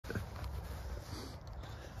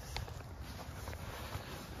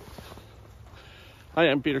Hi,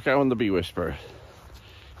 I'm Peter Cowan, the Bee Whisperer.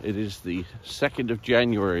 It is the 2nd of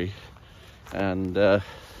January and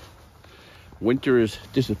winter has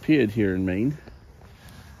disappeared here in Maine.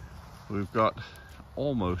 We've got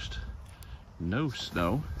almost no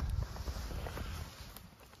snow.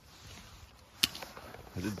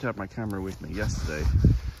 I didn't have my camera with me yesterday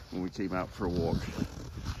when we came out for a walk,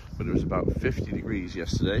 but it was about 50 degrees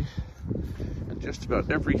yesterday and just about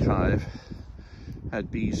every hive had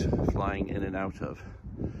bees flying in and out of.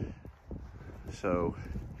 So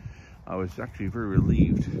I was actually very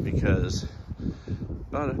relieved because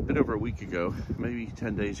about a bit over a week ago, maybe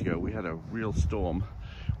 10 days ago, we had a real storm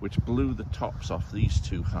which blew the tops off these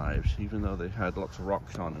two hives, even though they had lots of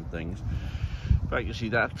rocks on and things. In fact, you see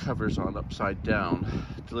that cover's on upside down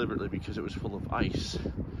deliberately because it was full of ice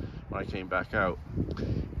when I came back out.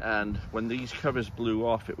 And when these covers blew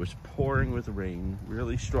off, it was pouring with rain,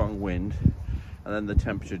 really strong wind, and then the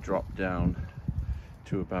temperature dropped down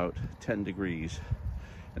to about 10 degrees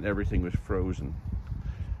and everything was frozen.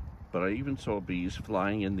 But I even saw bees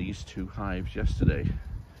flying in these two hives yesterday,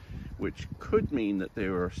 which could mean that they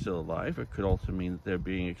were still alive. It could also mean that they're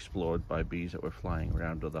being explored by bees that were flying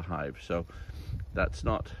around other hives. So that's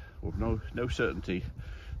not, with no certainty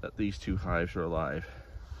that these two hives are alive.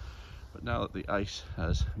 But now that the ice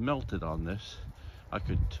has melted on this, I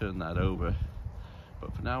could turn that over.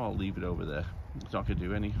 But for now, I'll leave it over there. It's not going to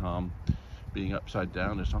do any harm being upside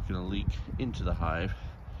down. It's not going to leak into the hive,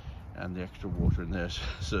 and the extra water in there is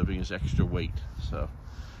serving as extra weight. So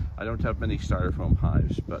I don't have many styrofoam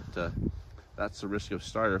hives, but that's the risk of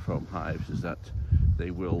styrofoam hives, is that they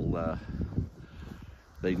will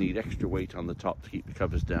they need extra weight on the top to keep the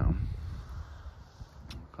covers down.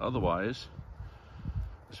 Otherwise,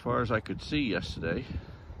 as far as I could see yesterday,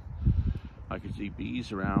 I could see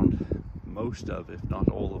bees around most of, if not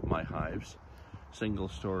all of my hives, single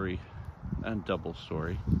story and double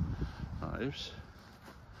story hives.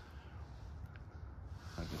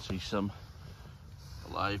 I can see some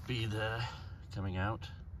live bee there coming out.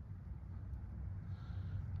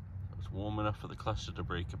 It's warm enough for the cluster to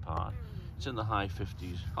break apart. It's in the high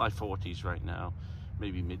 50s, high 40s right now,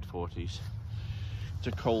 maybe mid 40s. It's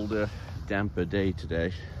a colder, damper day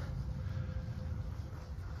today.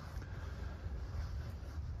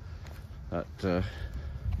 But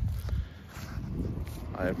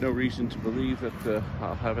I have no reason to believe that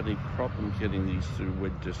I'll have any problems getting these through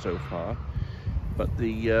winter so far. But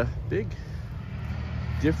the big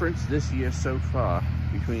difference this year so far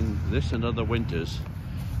between this and other winters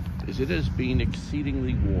is it has been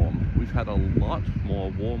exceedingly warm. We've had a lot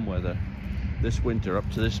more warm weather this winter up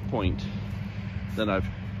to this point than I've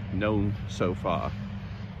known so far.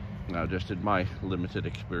 Now, just in my limited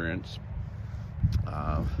experience,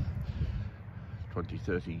 20,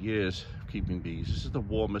 30 years of keeping bees, this is the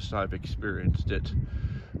warmest I've experienced it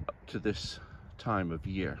up to this time of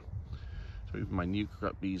year. So even my nuke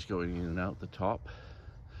got bees going in and out the top.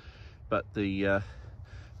 But the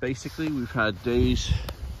basically we've had days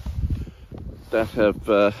that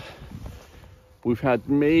have we've had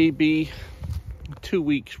maybe 2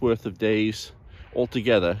 weeks worth of days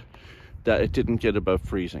altogether that it didn't get above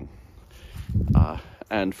freezing.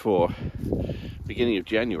 And for beginning of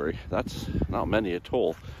January, that's not many at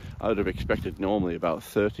all. I would have expected normally about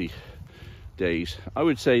 30 days. I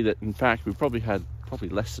would say that in fact we probably had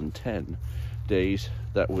less than 10 days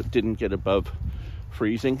that didn't get above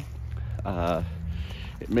freezing. It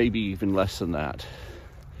may be even less than that.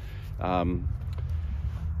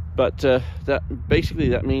 But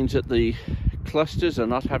that means that the clusters are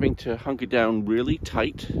not having to hunker down really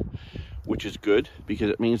tight, which is good because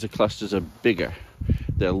it means the clusters are bigger,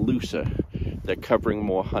 they're looser, they're covering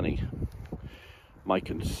more honey. My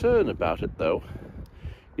concern about it, though,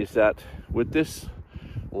 is that with this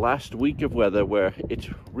last week of weather where it's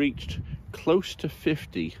reached close to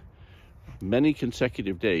 50 many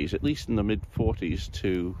consecutive days, at least in the mid 40s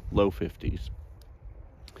to low 50s,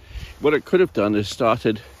 what it could have done is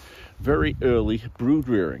started very early brood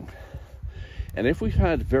rearing. And if we've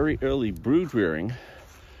had very early brood rearing,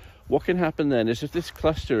 what can happen then is if this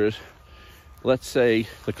cluster is, let's say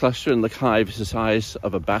the cluster in the hive is the size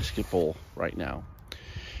of a basketball right now,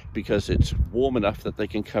 because it's warm enough that they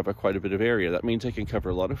can cover quite a bit of area. That means they can cover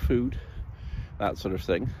a lot of food, that sort of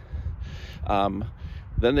thing.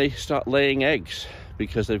 Then they start laying eggs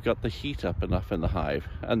because they've got the heat up enough in the hive,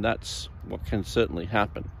 and that's what can certainly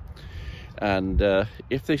happen. And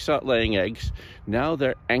if they start laying eggs, now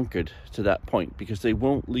they're anchored to that point because they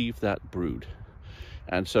won't leave that brood.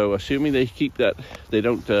 And so assuming they keep that, they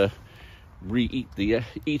don't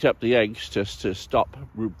eat up the eggs just to stop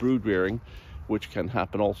brood rearing, which can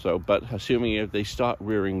happen also, but assuming if they start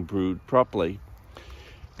rearing brood properly,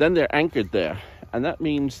 then they're anchored there. And that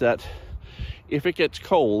means that if it gets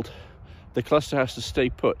cold, the cluster has to stay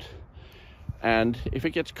put. And if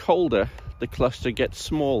it gets colder, the cluster gets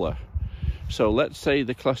smaller. So let's say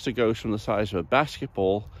the cluster goes from the size of a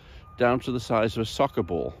basketball down to the size of a soccer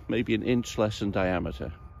ball, maybe an inch less in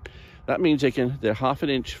diameter. That means they're half an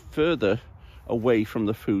inch further away from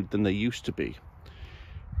the food than they used to be.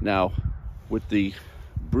 Now, with the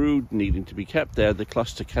brood needing to be kept there, the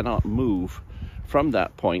cluster cannot move from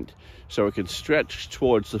that point, so it can stretch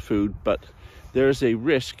towards the food, but there is a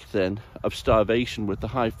risk then of starvation with the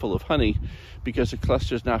hive full of honey, because the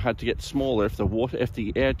clusters now had to get smaller if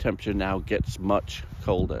the air temperature now gets much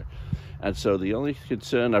colder. And so the only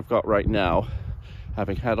concern I've got right now,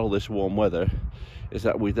 having had all this warm weather, is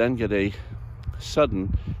that we then get a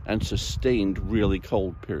sudden and sustained really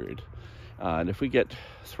cold period. And if we get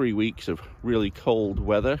 3 weeks of really cold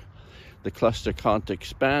weather, the cluster can't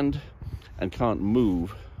expand and can't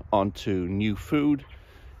move onto new food,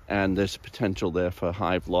 and there's potential there for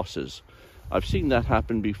hive losses. I've seen that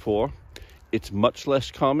happen before. It's much less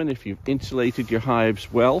common if you've insulated your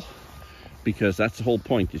hives well, because that's the whole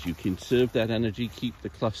point, is you conserve that energy, keep the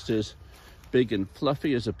clusters big and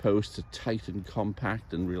fluffy as opposed to tight and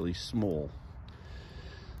compact and really small.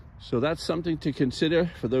 So that's something to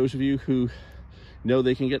consider for those of you who know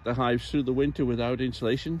they can get the hives through the winter without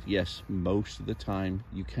insulation. Yes, most of the time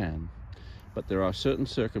you can. But there are certain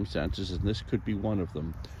circumstances, and this could be one of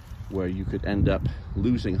them, where you could end up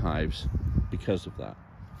losing hives because of that.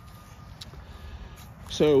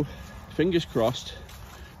 So, fingers crossed,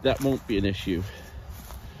 that won't be an issue.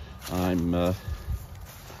 I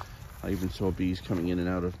even saw bees coming in and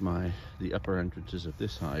out of the upper entrances of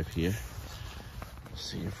this hive here. Let's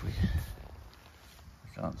see if we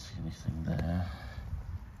can't see anything there.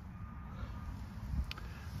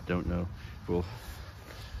 Don't know. Well,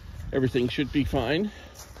 everything should be fine.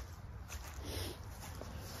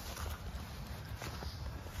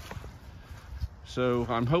 So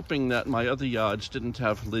I'm hoping that my other yards didn't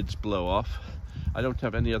have lids blow off. I don't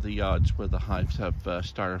have any other yards where the hives have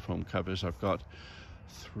styrofoam covers. I've got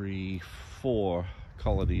 4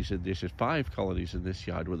 colonies in this. There's 5 colonies in this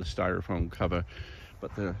yard with a styrofoam cover,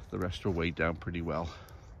 but the rest are weighed down pretty well.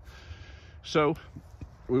 So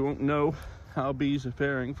we won't know how bees are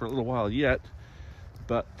faring for a little while yet,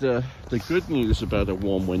 but the good news about a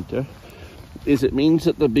warm winter is it means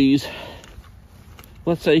that the bees,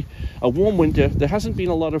 let's say a warm winter, there hasn't been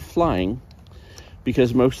a lot of flying,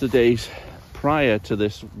 because most of the days prior to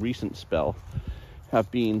this recent spell have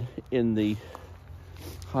been in the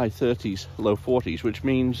high 30s, low 40s,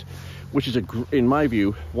 which is in my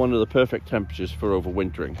view, one of the perfect temperatures for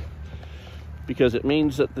overwintering, because it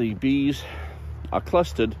means that the bees are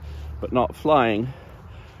clustered but not flying,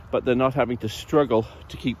 but they're not having to struggle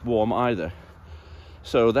to keep warm either.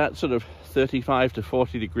 So that sort of 35 to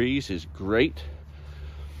 40 degrees is great,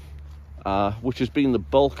 which has been the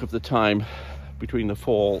bulk of the time between the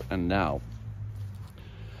fall and now.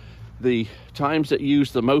 The times that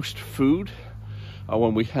use the most food are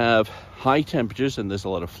when we have high temperatures and there's a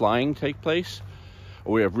lot of flying take place,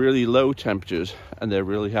 or we have really low temperatures and they're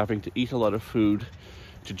really having to eat a lot of food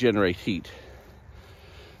to generate heat.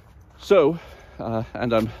 So,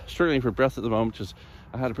 and I'm struggling for breath at the moment because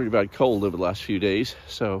I had a pretty bad cold over the last few days,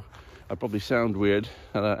 so I probably sound weird,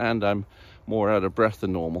 and I'm more out of breath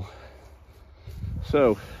than normal.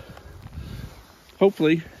 So,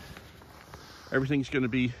 hopefully, everything's going to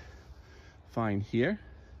be fine here.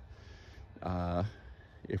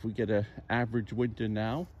 If we get an average winter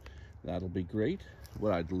now, that'll be great.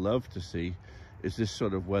 What I'd love to see is this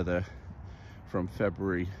sort of weather from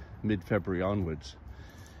February, mid-February onwards,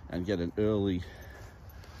 and get an early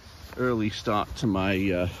start to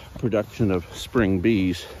my production of spring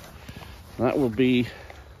bees. That will be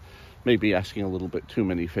maybe asking a little bit too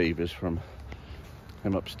many favors from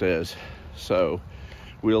him upstairs. So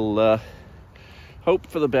we'll hope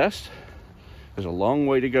for the best. There's a long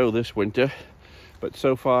way to go this winter, but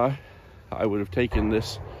so far I would have taken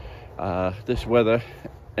this weather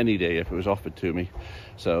any day if it was offered to me.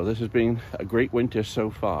 So this has been a great winter so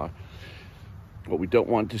far. What we don't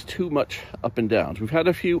want is too much up and downs. We've had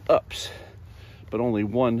a few ups, but only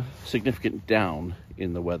one significant down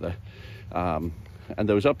in the weather. And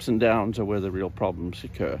those ups and downs are where the real problems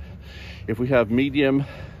occur. If we have medium,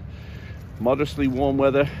 modestly warm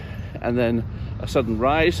weather, and then a sudden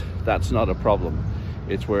rise, that's not a problem.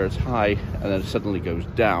 It's where it's high and then it suddenly goes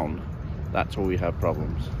down. That's where we have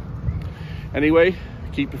problems. Anyway,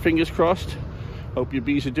 keep your fingers crossed. Hope your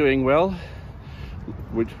bees are doing well.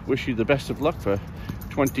 Would wish you the best of luck for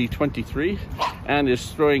 2023. Anne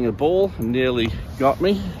is throwing a ball and nearly got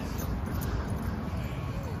me.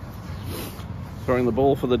 throwing the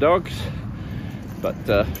ball for the dogs. But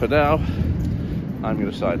for now, I'm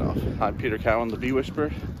going to sign off. I'm Peter Cowan, the Bee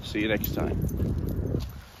Whisperer. See you next time.